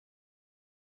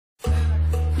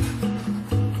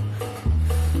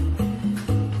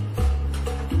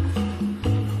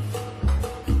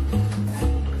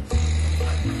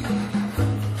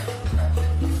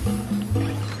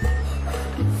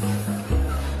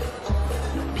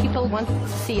people want to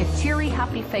see a cheery,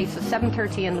 happy face at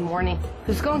 7:30 in the morning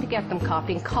who's going to get them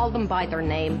coffee and call them by their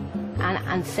name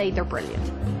and say they're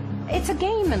brilliant. It's a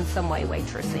game in some way,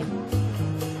 waitressing.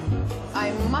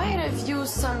 I might have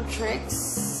used some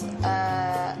tricks,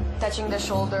 touching the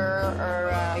shoulder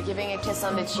or giving a kiss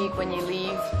on the cheek when you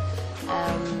leave.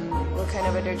 What kind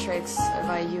of other tricks have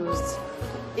I used?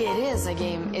 It is a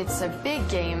game. It's a big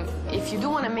game. If you do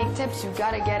want to make tips, you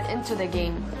gotta get into the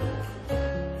game.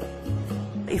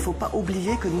 Il faut pas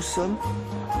oublier que nous sommes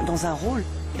dans un rôle,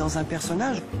 dans un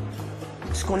personnage.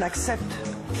 Ce qu'on accepte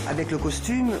avec le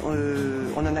costume,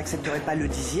 on n'en accepterait pas le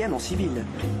 10e en civil.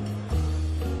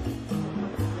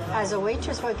 As a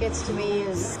waitress, what gets to me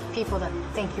is people that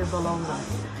think you're below them.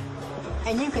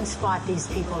 And you can spot these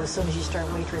people as soon as you start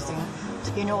waitressing.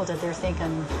 You know that they're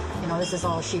thinking, you know, this is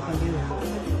all she can do.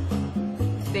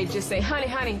 They just say, honey,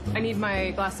 honey, I need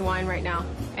my glass of wine right now.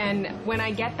 And when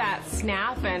I get that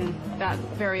snap and that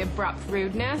very abrupt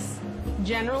rudeness,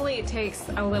 generally it takes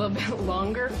a little bit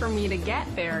longer for me to get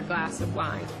their glass of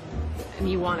wine. And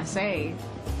you want to say,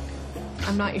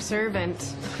 I'm not your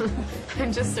servant.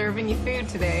 I'm just serving you food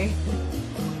today.